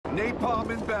Napalm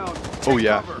inbound. Oh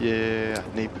yeah. Yeah.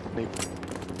 Nape.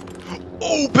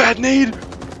 Oh, bad nade!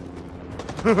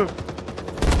 Hey,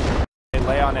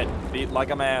 lay on it. Beat like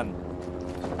a man.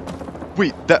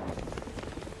 Wait, that...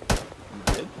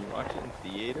 You did? You watched it in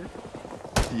theater?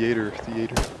 Theater.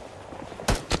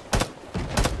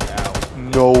 Ow.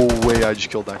 No way I just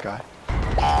killed that guy.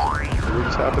 What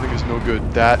is happening is no good.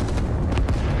 That...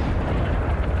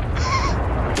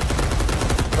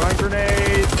 Throwing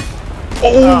grenade!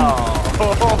 Oh!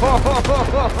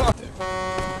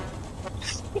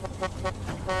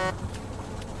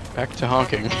 Back to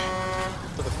honking.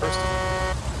 For the first time.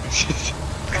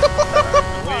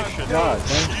 God,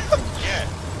 Yeah.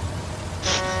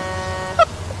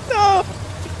 no!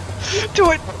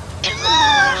 Do it!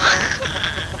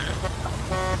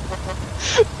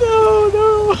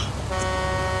 No!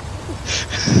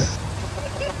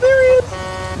 There he is!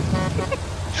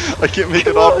 I can't make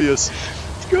it obvious.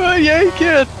 Good, yeah, you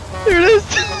can. There it is.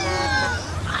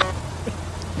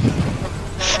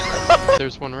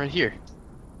 There's one right here.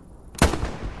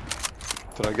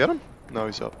 Did I get him? No,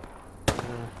 he's up.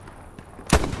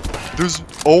 There's...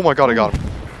 Oh my god, I got him.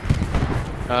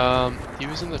 He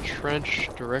was in the trench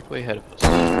directly ahead of us.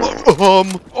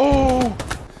 Oh!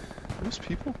 Those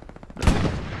people?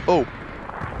 Oh.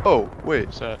 Oh, wait.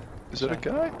 What's that? Is it a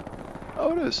guy?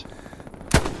 Oh, it is.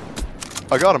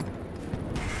 I got him.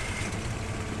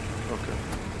 Okay.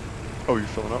 Oh, you're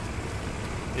filling up?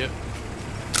 Yep.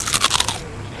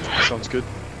 Sounds good.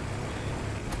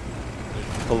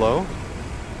 Hello?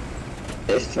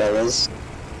 Hey fellas.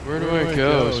 Where do I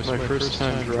go? It's my first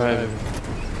time driving.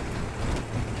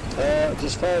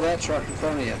 Just follow that truck in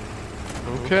front of you.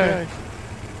 Okay.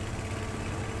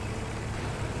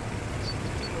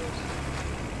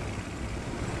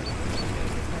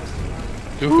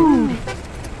 Dude!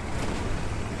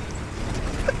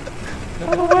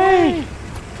 Out of the way!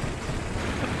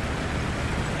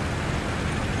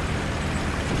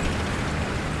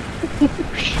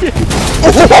 Shit!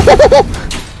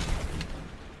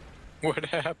 What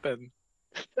happened?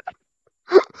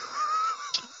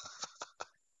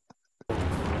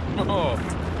 Oh.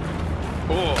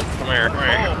 Oh. Come here.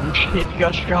 Oh, shit, you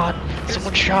got shot.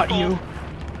 Someone shot you.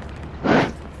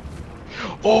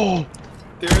 Oh!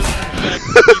 There's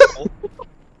people.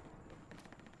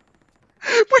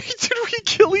 Wait, did we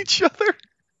kill each other?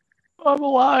 I'm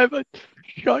alive. I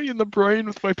shot you in the brain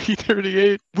with my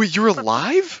P-38. Wait, you're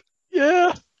alive?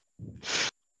 Yeah.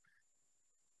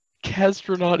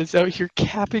 Castronaut is out here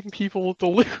capping people with the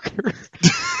Luger.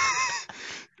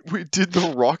 Wait, did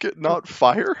the rocket not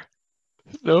fire?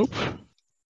 Nope.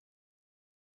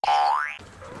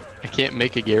 I can't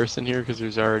make a garrison here because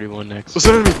there's already one next. Was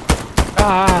that enemy?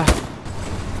 Ah!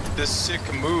 This sick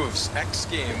moves X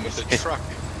game with the truck.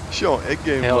 Show egg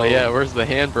game. Hell mode. yeah, where's the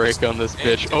handbrake on this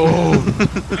bitch? Oh!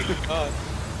 God.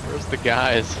 Where's the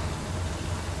guys?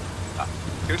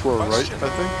 Good To our right, question. I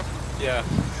think. Yeah.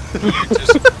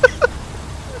 Just,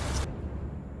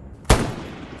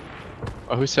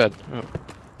 Oh, who said? Oh.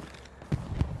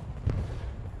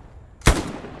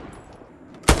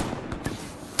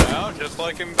 well, just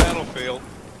like in Battlefield.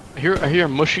 I hear a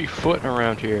mushy foot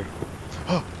around here.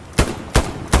 Is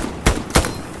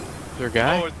there a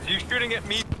guy? Oh, you shooting at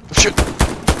me? Shit!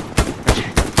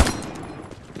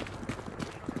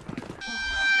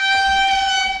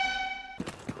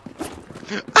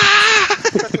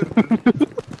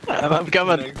 I'm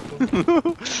coming.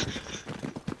 No.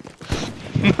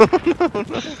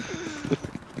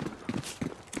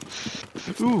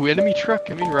 Ooh, enemy truck.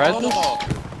 Can we ride this? Oh.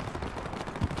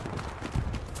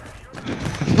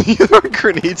 You throw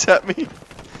grenades at me?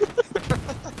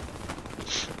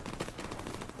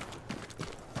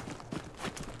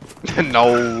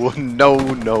 No.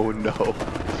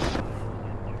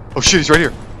 Oh shit, he's right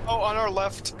here. Oh, on our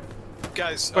left.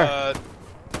 Guys, Where? on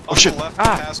Oh shit. the left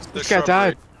past the This guy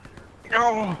died.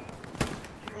 No.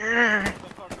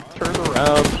 Turn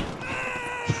around.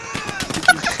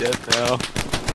 He's dead now.